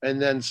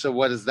 And then, so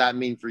what does that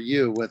mean for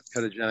you with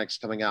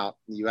Codagenics coming out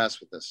in the U.S.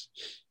 with this,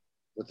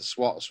 with the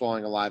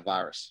swallowing a live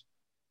virus?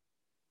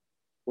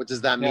 What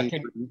does that mean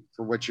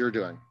for what you're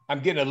doing?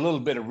 I'm getting a little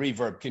bit of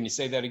reverb. Can you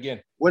say that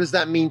again? What does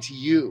that mean to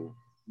you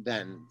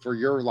then for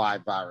your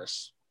live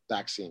virus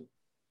vaccine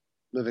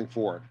moving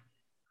forward?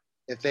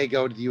 If they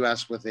go to the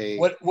U.S. with a...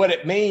 What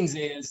it means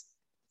is,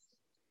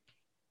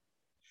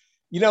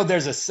 you know,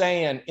 there's a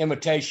saying,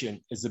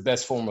 imitation is the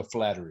best form of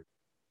flattery.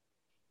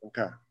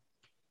 Okay.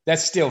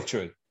 That's still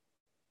true.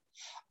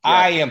 Yeah.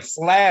 I am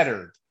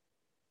flattered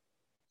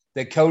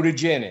that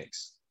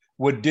Codagenics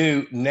would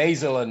do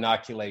nasal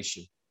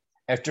inoculation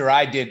after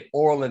I did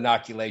oral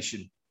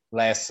inoculation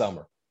last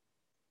summer.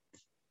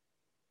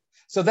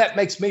 So that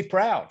makes me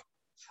proud.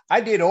 I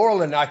did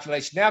oral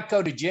inoculation. Now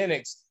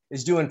Codagenics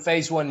is doing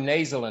phase 1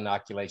 nasal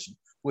inoculation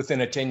with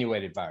an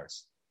attenuated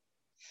virus.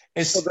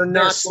 So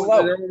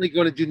they're only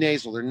going to do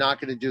nasal. They're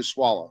not going to do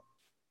swallow.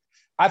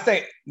 I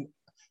think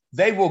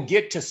they will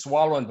get to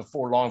swallowing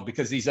before long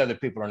because these other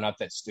people are not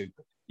that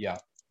stupid. Yeah,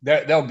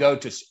 they'll go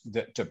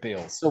to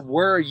pills. So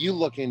where are you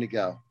looking to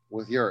go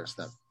with yours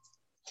then?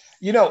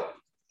 You know,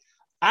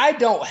 I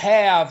don't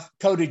have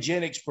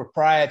Codagenics'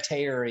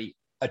 proprietary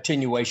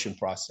attenuation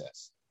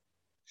process.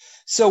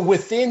 So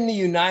within the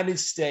United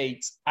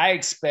States, I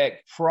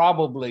expect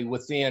probably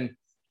within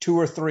 2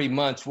 or 3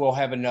 months, we'll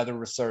have another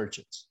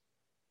resurgence.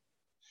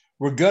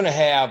 We're going to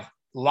have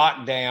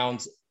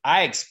lockdowns,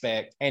 I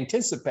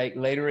anticipate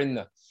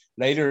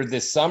later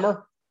this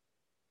summer,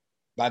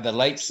 by the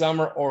late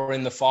summer or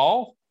in the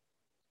fall.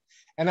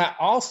 And I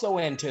also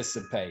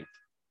anticipate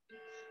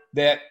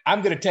that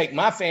I'm going to take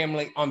my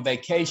family on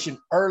vacation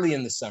early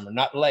in the summer,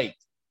 not late.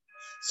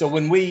 So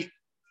when we're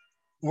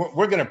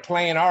going to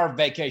plan our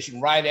vacation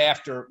right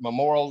after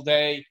Memorial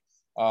Day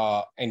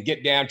and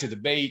get down to the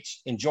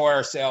beach, enjoy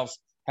ourselves,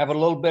 have a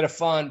little bit of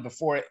fun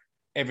before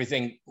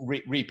everything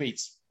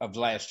repeats of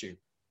last year.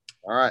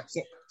 All right.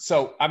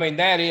 So I mean,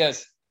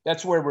 that's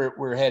where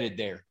we're headed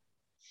there.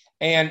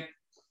 And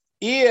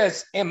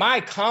am I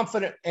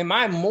confident? Am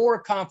I more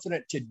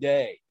confident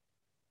today?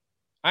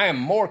 I am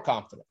more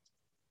confident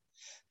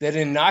that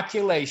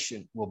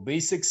inoculation will be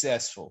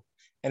successful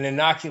and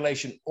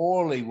inoculation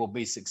orally will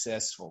be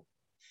successful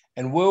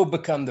and will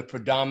become the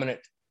predominant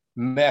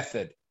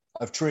method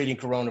of treating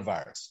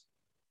coronavirus.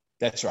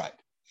 That's right.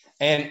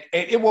 And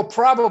it will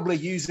probably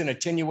use an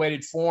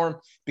attenuated form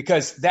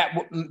because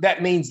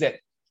that means that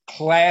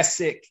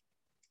classic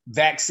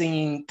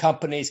vaccine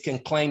companies can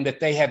claim that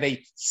they have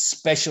a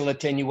special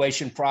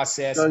attenuation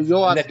process. So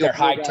you'll have that they're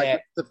high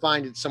tech to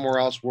find it somewhere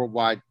else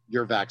worldwide.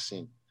 Your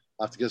vaccine,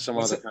 I'll have to go to some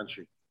other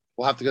country.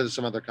 We'll have to go to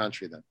some other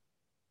country then.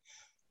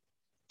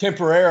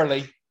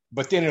 Temporarily,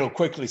 but then it'll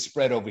quickly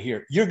spread over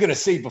here. You're going to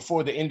see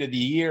before the end of the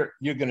year,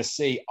 you're going to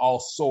see all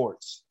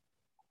sorts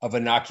of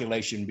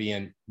inoculation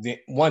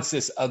once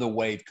this other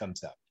wave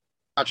comes out.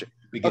 Gotcha.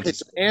 Okay,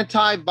 so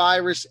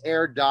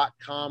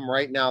antivirusair.com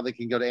right now. They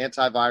can go to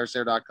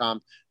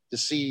antivirusair.com to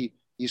see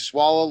you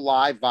swallow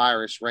live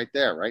virus right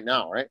there, right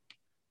now, right?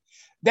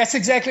 That's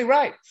exactly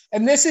right.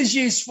 And this is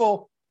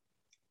useful.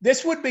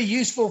 This would be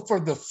useful for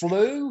the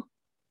flu.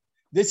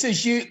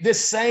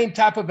 This same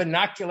type of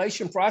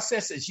inoculation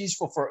process is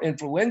useful for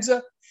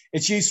influenza.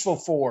 It's useful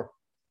for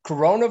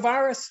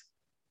coronavirus.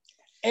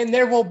 And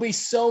there will be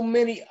so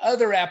many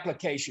other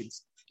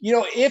applications. You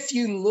know, if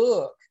you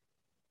look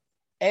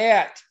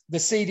at the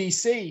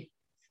CDC,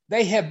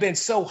 they have been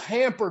so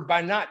hampered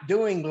by not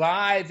doing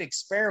live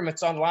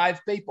experiments on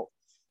live people.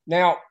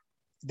 Now,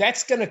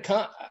 that's going to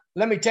come.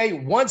 Let me tell you,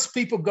 once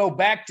people go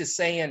back to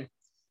saying,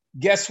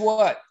 guess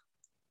what?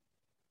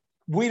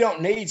 We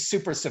don't need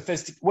super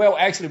sophisticated. Well,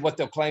 actually, what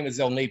they'll claim is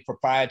they'll need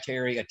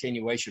proprietary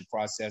attenuation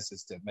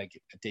processes to make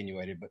it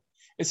attenuated, but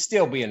it's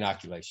still be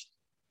inoculation.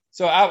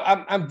 So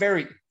I'm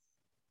very,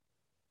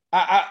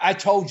 I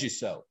told you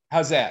so.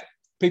 How's that?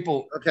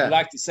 People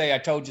like to say, I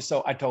told you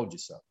so. I told you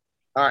so.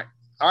 All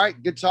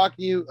right. Good talking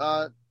to you,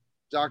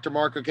 Dr.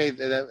 Mark. Okay.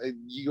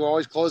 You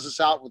always close us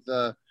out with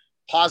the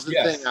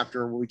positive thing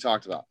after what we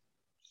talked about.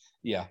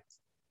 Yeah.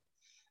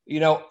 You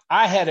know,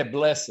 I had a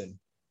blessing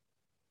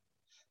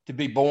to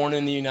be born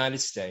in the United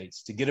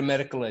States, to get a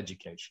medical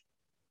education.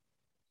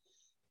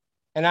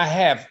 And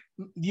the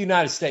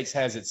United States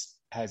has its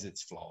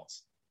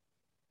flaws.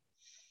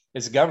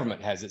 Its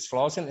government has its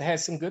flaws, and it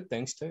has some good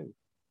things too.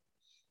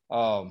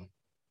 But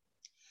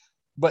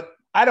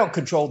I don't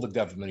control the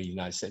government of the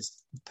United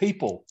States.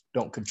 People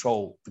don't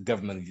control the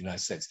government of the United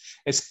States.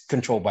 It's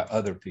controlled by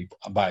other people,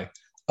 by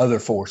other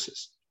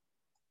forces.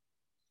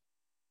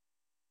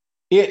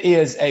 It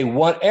is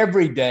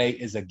every day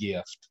is a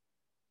gift.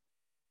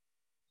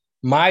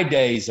 My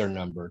days are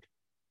numbered.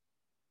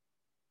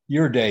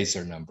 Your days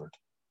are numbered.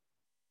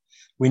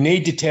 We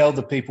need to tell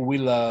the people we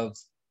love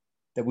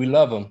that we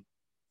love them.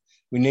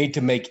 We need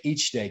to make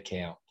each day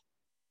count.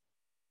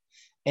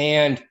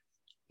 And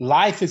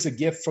life is a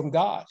gift from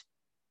God.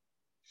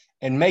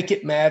 And make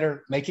it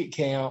matter, make it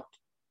count,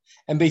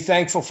 and be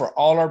thankful for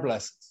all our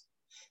blessings.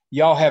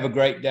 Y'all have a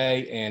great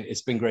day, and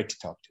it's been great to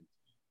talk to you.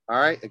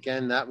 All right.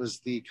 Again, that was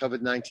the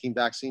COVID-19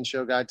 vaccine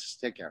show, guys.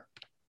 Take care.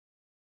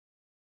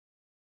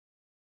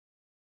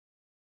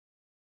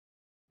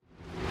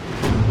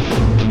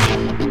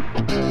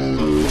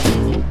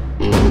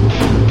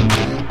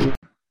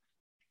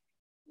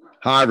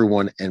 Hi,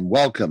 everyone, and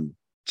welcome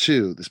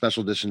to the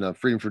special edition of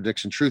Freedom for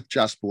Addiction, Truth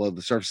Just Below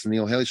the Surface, the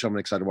Neil Haley Show. I'm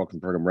excited to welcome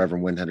the program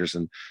Reverend Wynn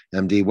Henderson,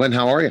 MD. Wynn,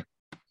 how are you?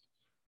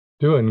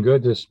 Doing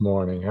good this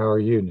morning. How are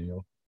you,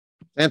 Neil?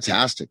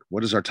 Fantastic.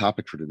 What is our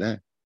topic for today?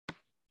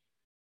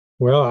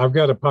 Well, I've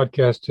got a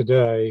podcast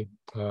today,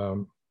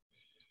 and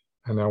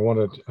I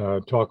want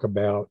to talk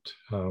about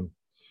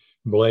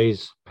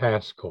Blaise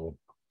Pascal,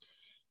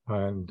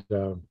 and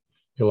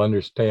you'll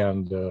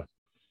understand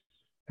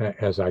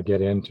as I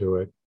get into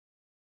it.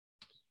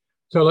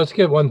 So let's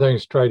get one thing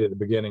straight at the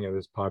beginning of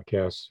this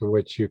podcast,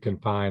 which you can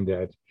find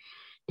at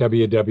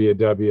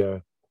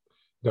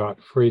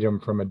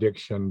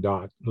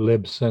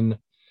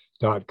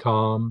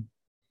www.freedomfromaddiction.libsyn.com.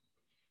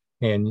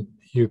 And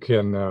you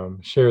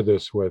can share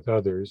this with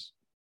others.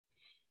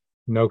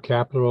 No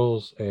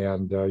capitals,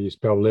 and you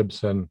spell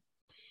Libsyn,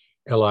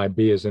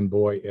 L-I-B as in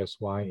boy,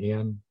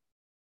 S-Y-N.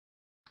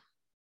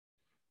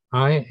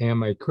 I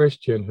am a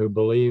Christian who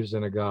believes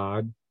in a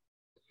God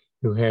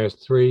who has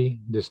three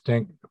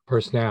distinct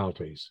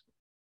personalities: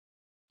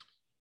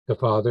 the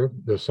Father,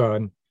 the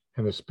Son,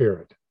 and the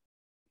Spirit.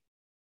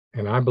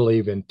 And I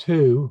believe in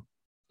two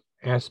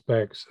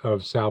aspects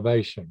of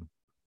salvation.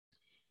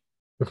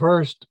 The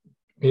first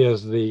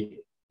is the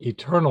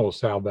eternal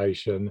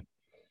salvation,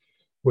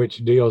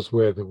 which deals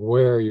with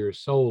where your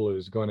soul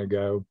is going to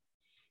go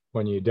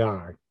when you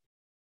die.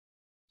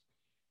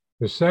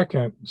 The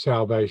second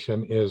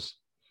salvation is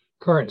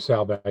current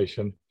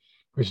salvation,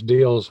 which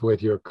deals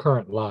with your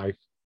current life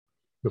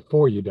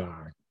before you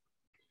die.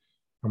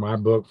 My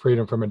book,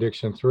 Freedom from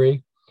Addiction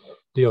 3,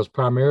 deals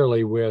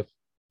primarily with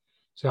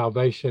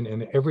salvation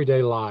in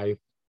everyday life,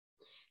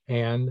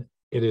 and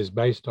it is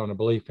based on a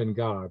belief in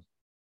God.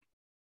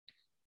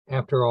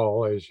 After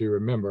all, as you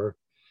remember,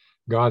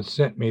 God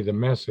sent me the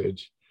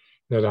message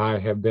that I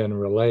have been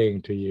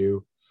relaying to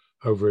you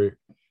over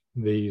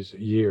these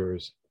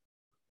years.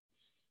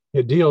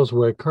 It deals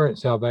with current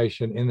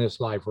salvation in this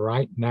life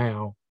right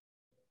now.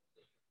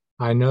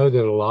 I know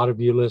that a lot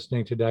of you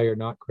listening today are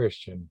not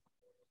Christian.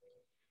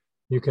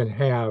 You can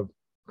have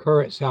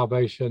current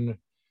salvation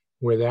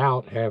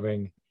without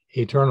having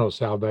eternal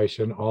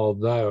salvation,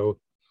 although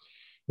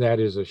that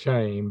is a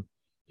shame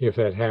if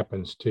that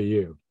happens to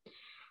you.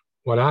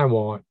 What I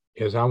want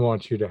is I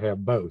want you to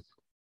have both.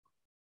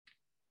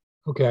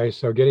 Okay,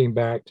 so getting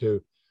back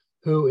to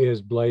who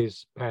is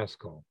Blaise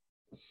Pascal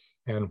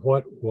and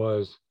what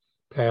was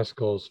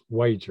Pascal's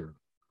wager.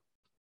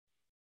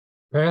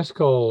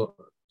 Pascal's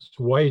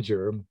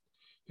wager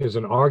is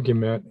an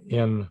argument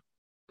in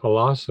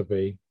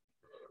philosophy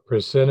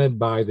presented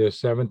by the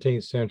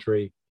 17th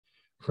century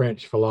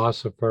French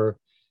philosopher,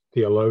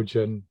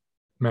 theologian,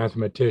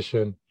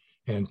 mathematician,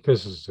 and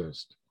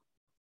physicist.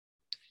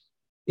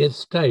 It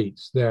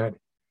states that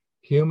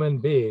human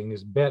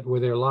beings bet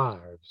with their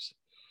lives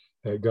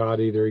that God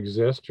either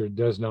exists or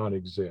does not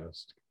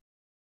exist.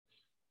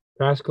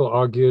 Pascal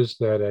argues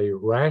that a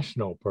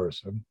rational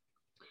person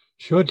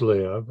should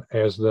live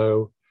as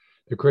though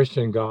the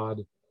Christian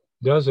God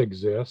does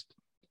exist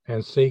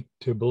and seek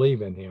to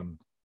believe in him.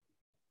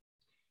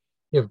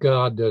 If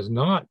God does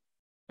not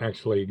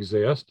actually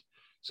exist,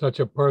 such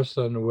a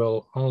person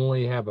will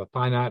only have a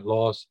finite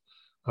loss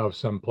of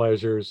some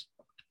pleasures,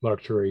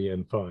 luxury,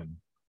 and fun.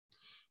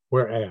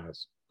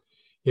 Whereas,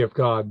 if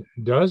God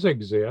does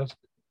exist,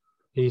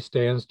 he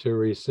stands to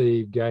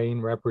receive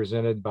gain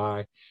represented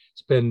by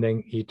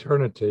spending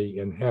eternity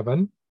in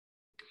heaven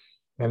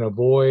and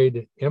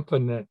avoid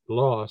infinite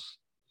loss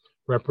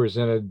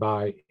represented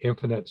by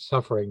infinite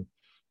suffering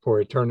for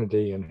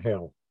eternity in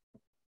hell.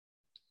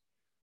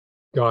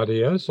 God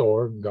is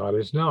or God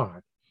is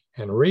not,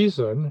 and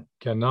reason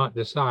cannot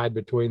decide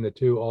between the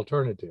two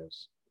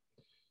alternatives.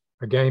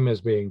 A game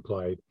is being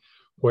played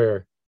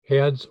where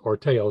heads or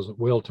tails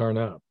will turn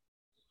up.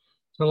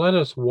 So let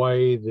us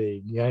weigh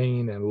the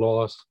gain and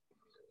loss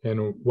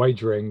in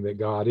wagering that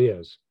God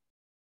is.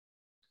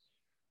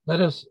 Let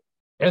us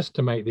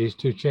estimate these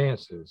two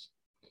chances.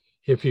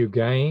 If you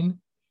gain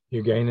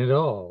it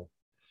all.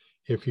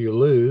 If you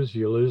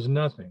lose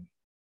nothing.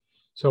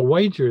 So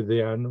wager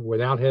then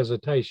without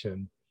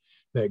hesitation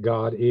that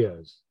God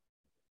is.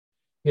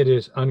 It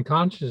is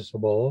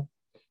unconscionable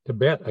to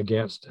bet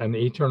against an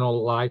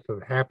eternal life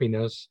of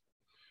happiness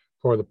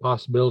for the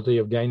possibility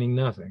of gaining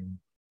nothing.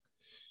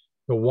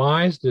 The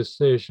wise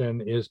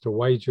decision is to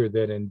wager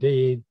that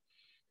indeed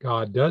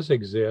God does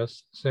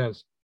exist,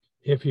 since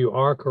if you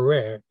are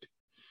correct,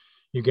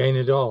 you gain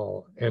it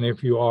all, and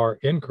if you are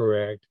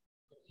incorrect,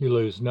 you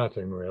lose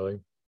nothing, really.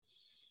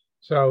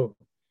 So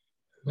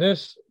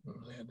this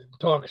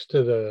talks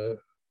to the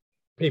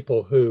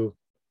people who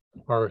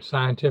are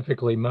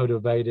scientifically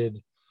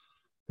motivated,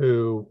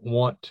 who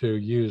want to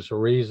use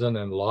reason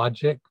and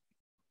logic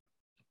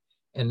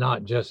and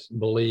not just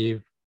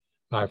believe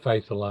by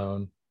faith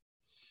alone.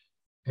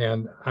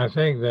 And I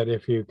think that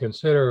if you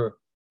consider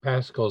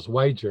Pascal's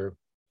wager,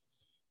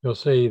 you'll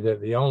see that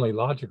the only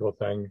logical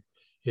thing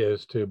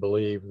is to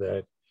believe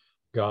that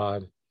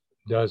God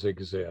does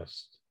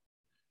exist.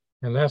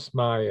 And that's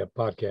my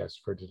podcast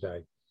for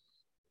today.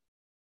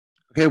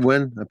 Okay,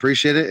 Win, I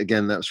appreciate it.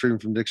 Again, that was Freedom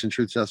from Addiction,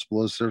 Truth, Justice,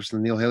 Below the Surface,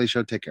 and the Neil Haley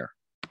Show. Take care.